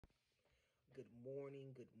Good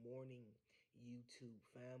morning, YouTube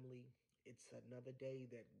family. It's another day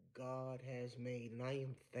that God has made, and I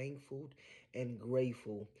am thankful and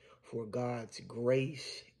grateful for God's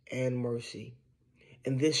grace and mercy.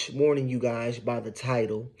 And this morning, you guys, by the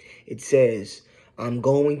title, it says, I'm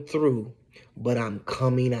going through, but I'm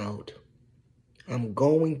coming out. I'm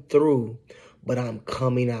going through, but I'm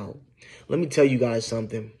coming out. Let me tell you guys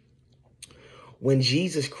something. When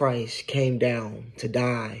Jesus Christ came down to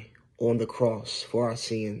die on the cross for our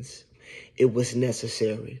sins, it was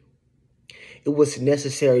necessary. It was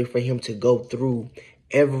necessary for him to go through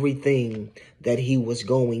everything that he was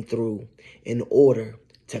going through in order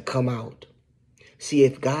to come out. See,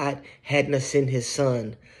 if God hadn't sent his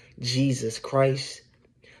son, Jesus Christ,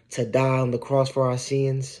 to die on the cross for our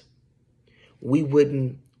sins, we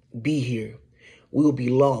wouldn't be here. We would be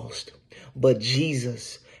lost. But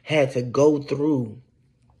Jesus had to go through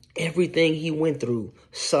everything he went through,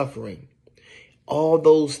 suffering, all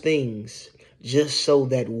those things, just so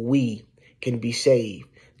that we can be saved,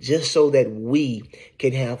 just so that we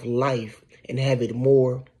can have life and have it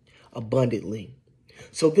more abundantly.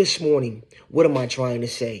 So this morning, what am I trying to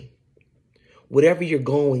say? Whatever you're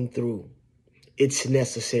going through, it's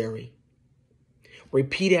necessary.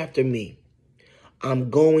 Repeat after me. I'm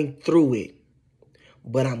going through it,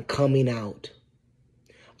 but I'm coming out.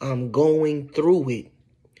 I'm going through it,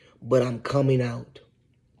 but I'm coming out.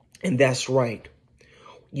 And that's right.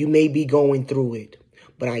 You may be going through it,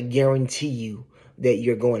 but I guarantee you that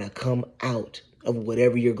you're going to come out of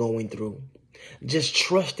whatever you're going through. Just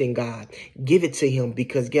trust in God. Give it to him,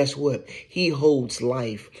 because guess what? He holds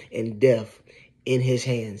life and death in his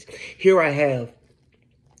hands. Here I have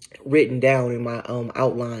written down in my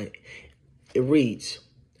outline. It reads,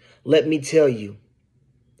 let me tell you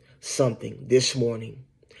something this morning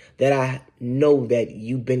that I know that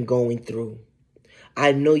you've been going through.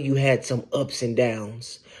 I know you had some ups and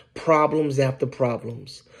downs, problems after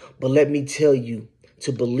problems, but let me tell you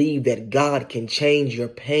to believe that God can change your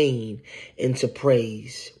pain into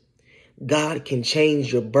praise. God can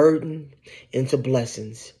change your burden into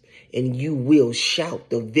blessings, and you will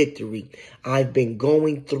shout the victory. I've been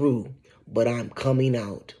going through, but I'm coming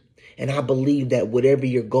out. And I believe that whatever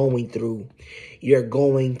you're going through, you're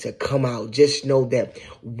going to come out. Just know that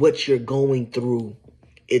what you're going through,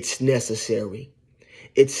 it's necessary.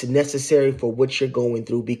 It's necessary for what you're going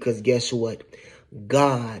through, because guess what?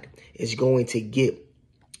 God is going to get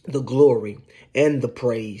the glory and the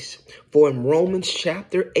praise. For in Romans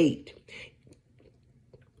chapter 8,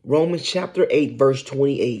 verse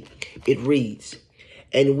 28, it reads,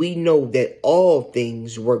 and we know that all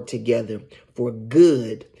things work together for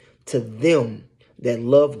good to them that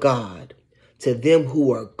love God, to them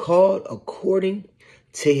who are called according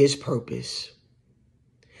to his purpose.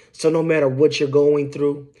 So no matter what you're going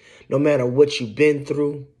through, no matter what you've been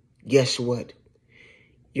through, guess what?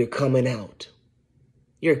 You're coming out.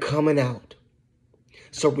 You're coming out.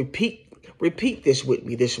 So repeat this with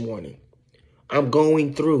me this morning. I'm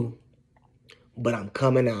going through, but I'm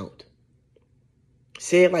coming out.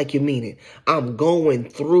 Say it like you mean it. I'm going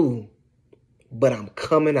through, but I'm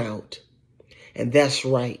coming out. And that's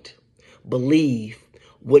right. Believe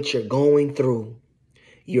what you're going through.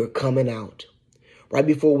 You're coming out. Right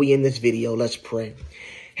before we end this video, let's pray.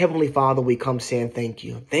 Heavenly Father, we come saying thank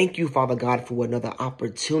you. Thank you, Father God, for another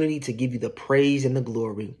opportunity to give you the praise and the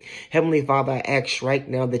glory. Heavenly Father, I ask right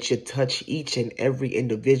now that you touch each and every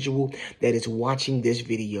individual that is watching this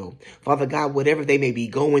video. Father God, whatever they may be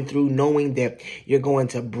going through, knowing that you're going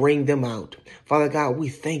to bring them out. Father God, we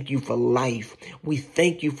thank you for life. We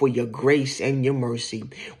thank you for your grace and your mercy.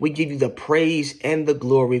 We give you the praise and the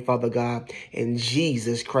glory, Father God. In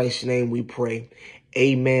Jesus Christ's name we pray.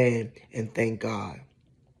 Amen and thank God.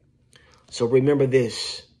 So remember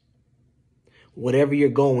this, whatever you're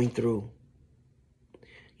going through,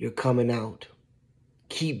 you're coming out.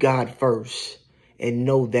 Keep God first and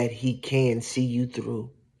know that he can see you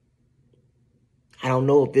through. I don't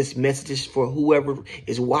know if this message is for whoever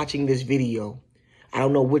is watching this video. I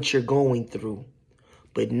don't know what you're going through,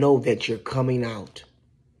 but know that you're coming out.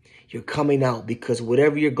 You're coming out because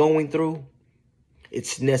whatever you're going through,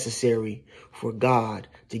 it's necessary for God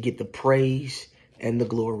to get the praise and the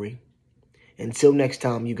glory. Until next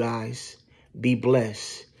time, you guys, be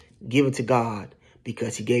blessed. Give it to God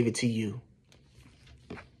because he gave it to you.